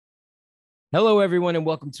Hello, everyone, and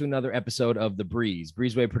welcome to another episode of The Breeze,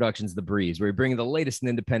 Breezeway Productions' The Breeze, where we bring the latest in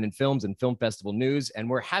independent films and film festival news. And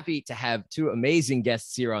we're happy to have two amazing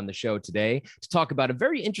guests here on the show today to talk about a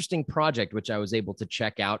very interesting project, which I was able to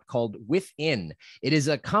check out, called Within. It is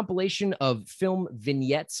a compilation of film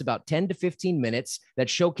vignettes, about 10 to 15 minutes, that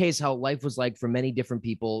showcase how life was like for many different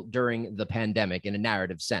people during the pandemic in a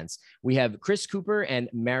narrative sense. We have Chris Cooper and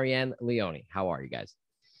Marianne Leone. How are you guys?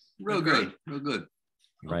 Real good, real good.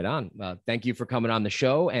 Right on. Thank you for coming on the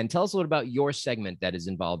show, and tell us a little about your segment that is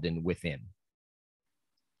involved in Within.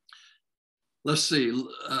 Let's see.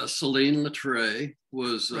 Celine Rattray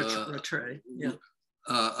was Rattray, yeah.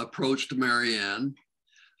 Approached Marianne,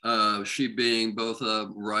 she being both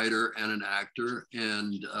a writer and an actor,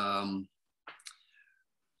 and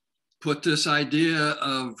put this idea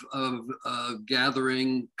of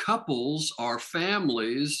gathering couples or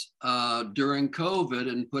families during COVID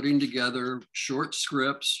and putting together short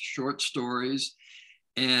scripts, short stories,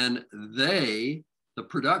 and the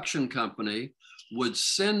production company, would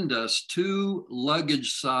send us 2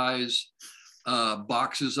 luggage size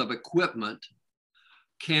boxes of equipment,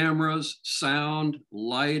 cameras, sound,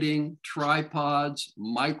 lighting, tripods,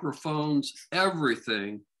 microphones,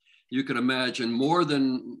 everything you can imagine,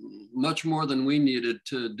 much more than we needed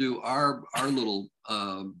to do our little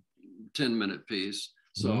 10-minute piece.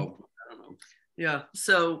 So, I don't know. Yeah.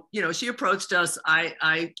 So, she approached us.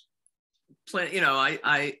 I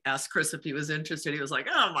asked Chris if he was interested. He was like,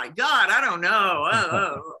 "Oh my God, I don't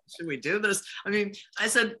know. Should we do this?" I mean, I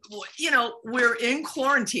said, well, we're in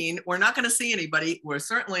quarantine. We're not going to see anybody. We're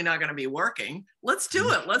certainly not going to be working. Let's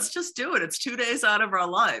do it. Let's just do it. It's 2 days out of our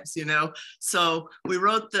lives, So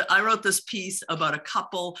I wrote this piece about a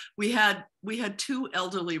couple. We had 2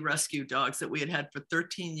 elderly rescue dogs that we had for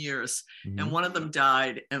 13 years, and one of them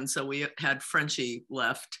died. And so we had Frenchie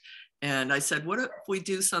left. And I said, what if we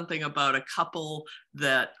do something about a couple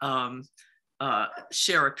that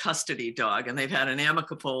share a custody dog, and they've had an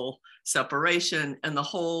amicable separation, and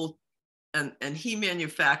and he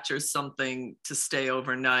manufactures something to stay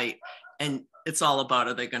overnight, and it's all about,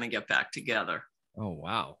 are they going to get back together? Oh,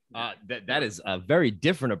 wow. That is a very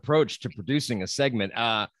different approach to producing a segment.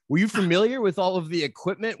 Were you familiar with all of the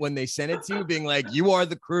equipment when they sent it to you, being like, you are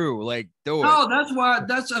the crew, like, do it? Oh, that's why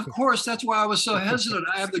I was so hesitant.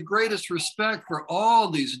 I have the greatest respect for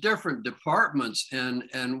all these different departments and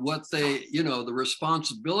what they, the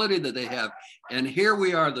responsibility that they have. And here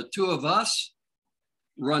we are, the 2 of us,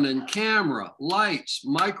 running camera, lights,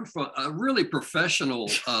 microphone, a really professional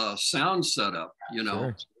sound setup,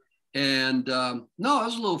 Sure. And no, I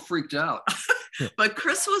was a little freaked out. But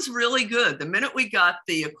Chris was really good. The minute we got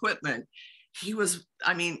the equipment, he was,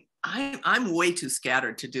 I'm way too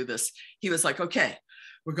scattered to do this. He was like, okay,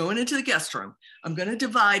 we're going into the guest room. I'm going to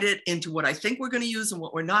divide it into what I think we're going to use and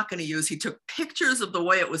what we're not going to use. He took pictures of the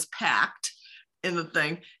way it was packed in the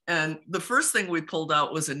thing. And the first thing we pulled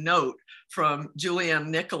out was a note from Julianne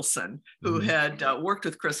Nicholson, who had worked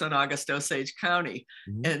with Chris on August Osage County.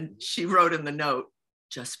 And she wrote in the note,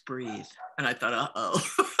 "Just breathe." And I thought, uh-oh.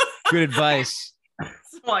 Good advice.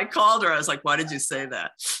 So I called her. I was like, "Why did you say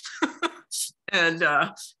that?" And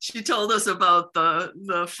she told us about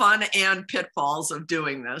the fun and pitfalls of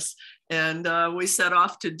doing this. And we set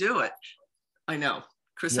off to do it. I know.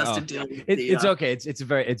 Chris has to deal with it's okay. It's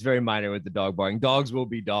very minor with the dog barking. Dogs will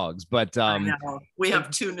be dogs. But I know. We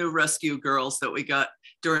have 2 new rescue girls that we got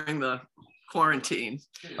during the quarantine.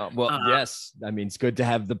 Yes. I mean, it's good to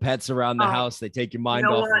have the pets around the house. They take your mind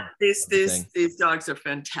off. These dogs are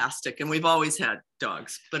fantastic, and we've always had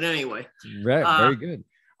dogs. But anyway, very good.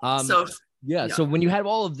 So when you had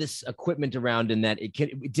all of this equipment around, and that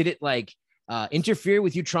did it like interfere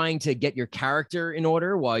with you trying to get your character in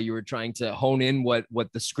order while you were trying to hone in what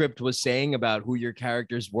the script was saying about who your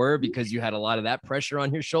characters were, because you had a lot of that pressure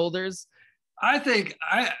on your shoulders? I think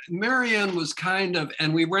Marianne was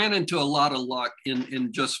and we ran into a lot of luck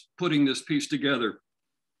in just putting this piece together.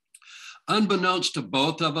 Unbeknownst to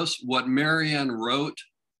both of us, what Marianne wrote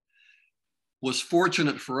was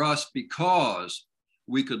fortunate for us because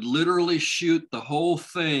we could literally shoot the whole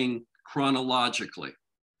thing chronologically.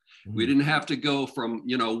 We didn't have to go from,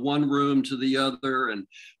 one room to the other, and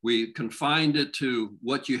we confined it to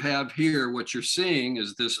what you have here. What you're seeing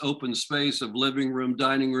is this open space of living room,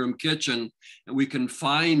 dining room, kitchen, and we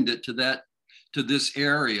confined it to this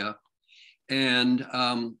area. And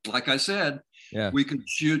like I said, we could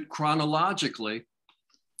shoot chronologically,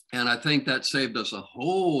 and I think that saved us a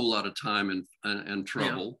whole lot of time and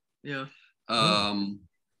trouble. Yeah.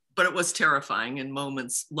 But it was terrifying in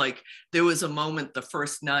moments. Like there was a moment the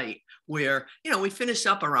first night where, we finished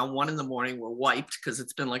up around 1 a.m. We're wiped because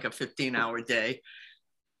it's been like a 15-hour day.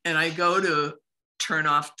 And I go to turn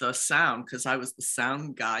off the sound because I was the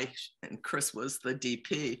sound guy and Chris was the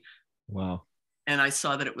DP. Wow. And I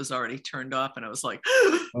saw that it was already turned off and I was like,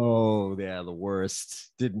 oh yeah, the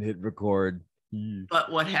worst. Didn't hit record.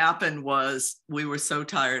 But what happened was we were so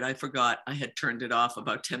tired, I forgot I had turned it off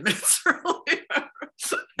about 10 minutes earlier.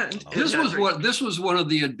 This was one of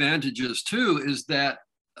the advantages too, is that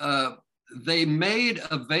they made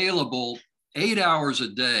available 8 hours a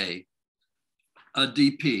day a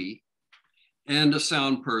DP and a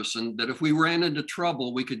sound person that if we ran into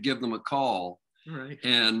trouble, we could give them a call. Right.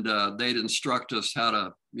 And they'd instruct us how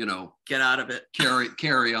to, get out of it,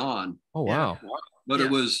 carry on. Oh, wow. But it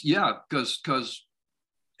was, because,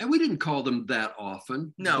 and we didn't call them that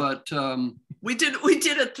often. No, but we did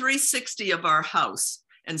a 360 of our house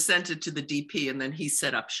and sent it to the DP, and then he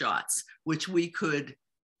set up shots, which we could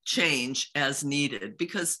change as needed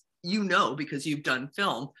because because you've done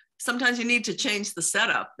film, sometimes you need to change the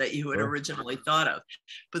setup that you had originally thought of.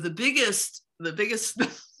 But the biggest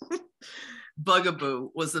bugaboo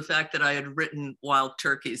was the fact that I had written wild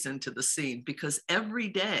turkeys into the scene, because every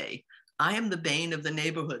day I am the bane of the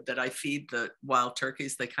neighborhood that I feed the wild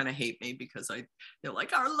turkeys. They kind of hate me because they're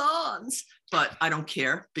like, our lawns, but I don't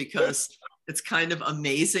care because it's kind of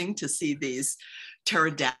amazing to see these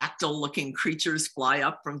pterodactyl looking creatures fly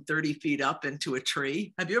up from 30 feet up into a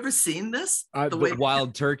tree. Have you ever seen this? The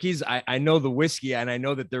wild turkeys? I know the whiskey and I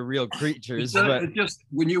know that they're real creatures. It just,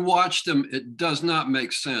 when you watch them, it does not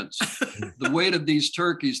make sense. The weight of these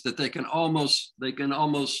turkeys that they can almost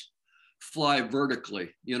fly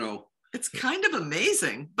vertically, It's kind of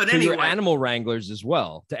amazing, but so anyway. You're animal wranglers as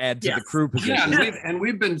well to add to the crew position. Yeah, and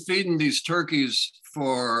we've been feeding these turkeys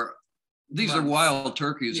for, these months. Are wild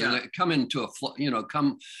turkeys, and they come into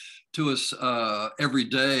come to us every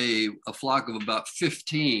day, a flock of about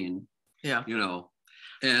 15. Yeah,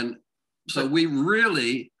 and so we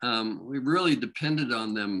really depended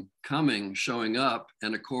on them showing up,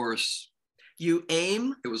 and of course. You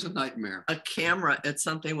aim. It was a nightmare. A camera at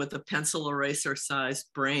something with a pencil eraser sized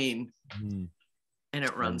brain, and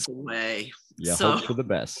it runs away. Yeah, hope for the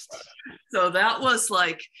best. So that was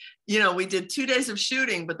like, we did 2 days of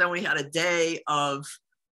shooting, but then we had a day of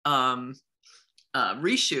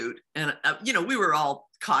reshoot, and we were all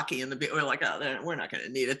cocky in the bit. We're like, oh, we're not going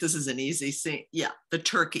to need it. This is an easy scene. Yeah, the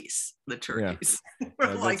turkeys. Yeah.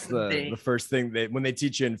 Like the first thing when they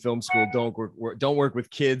teach you in film school, don't work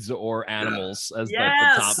with kids or animals as like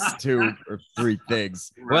the top 2 or 3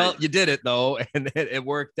 things. Right. Well, you did it though, and it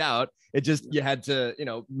worked out. It just, you had to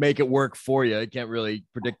make it work for you. You can't really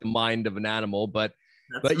predict the mind of an animal, but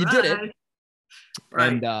you did it.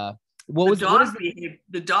 Right. And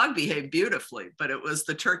the dog behaved beautifully, but it was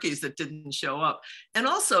the turkeys that didn't show up. And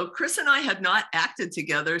also, Chris and I had not acted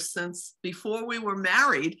together since before we were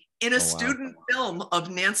married in a student film of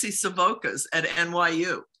Nancy Savoca's at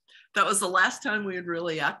NYU. That was the last time we had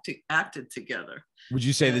really acted together. Would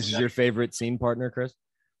you say this is your favorite scene partner, Chris?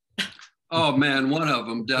 Oh man, one of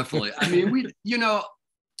them, definitely. I mean,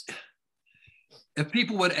 if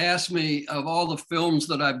people would ask me, of all the films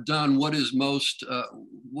that I've done, what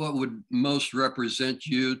would most represent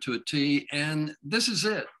you to a T? And this is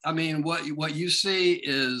it. I mean, what you see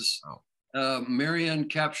is Marianne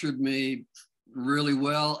captured me really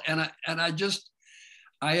well, and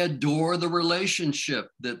I adore the relationship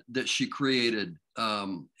that she created,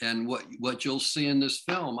 and what you'll see in this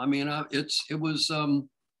film. I mean, it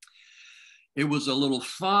was a little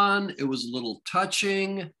fun. It was a little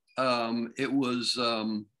touching. It was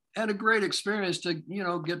had a great experience to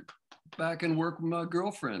get back and work with my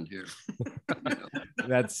girlfriend here.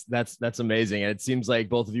 That's amazing, and it seems like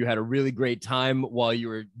both of you had a really great time while you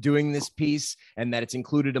were doing this piece, and that it's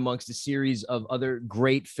included amongst a series of other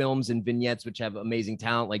great films and vignettes which have amazing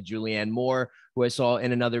talent, like Julianne Moore, who I saw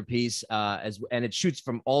in another piece, and it shoots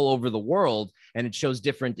from all over the world, and it shows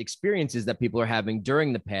different experiences that people are having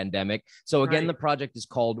during the pandemic. So again, the project is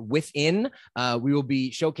called Within. We will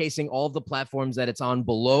be showcasing all of the platforms that it's on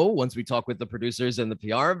below once we talk with the producers and the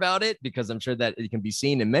PR about it, because I'm sure that it can be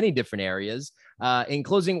seen in many different areas. In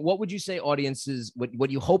closing, what would you say audiences, what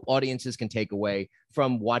you hope audiences can take away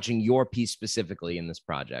from watching your piece specifically in this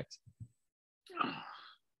project?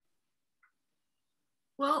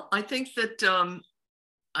 Well, I think that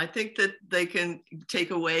they can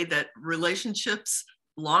take away that relationships,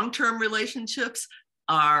 long-term relationships,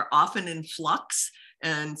 are often in flux,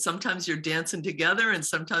 And sometimes you're dancing together and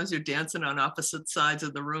sometimes you're dancing on opposite sides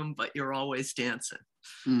of the room, but you're always dancing.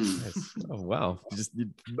 Nice. Oh, wow. Just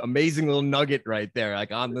amazing little nugget right there,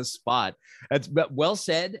 like on the spot. That's well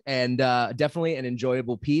said, and definitely an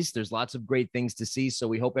enjoyable piece. There's lots of great things to see. So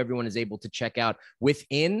we hope everyone is able to check out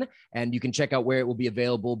Within, and you can check out where it will be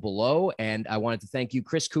available below. And I wanted to thank you,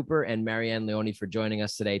 Chris Cooper and Marianne Leone, for joining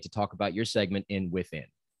us today to talk about your segment in Within.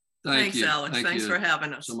 Thanks, Alex. Thanks for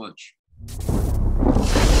having us so much.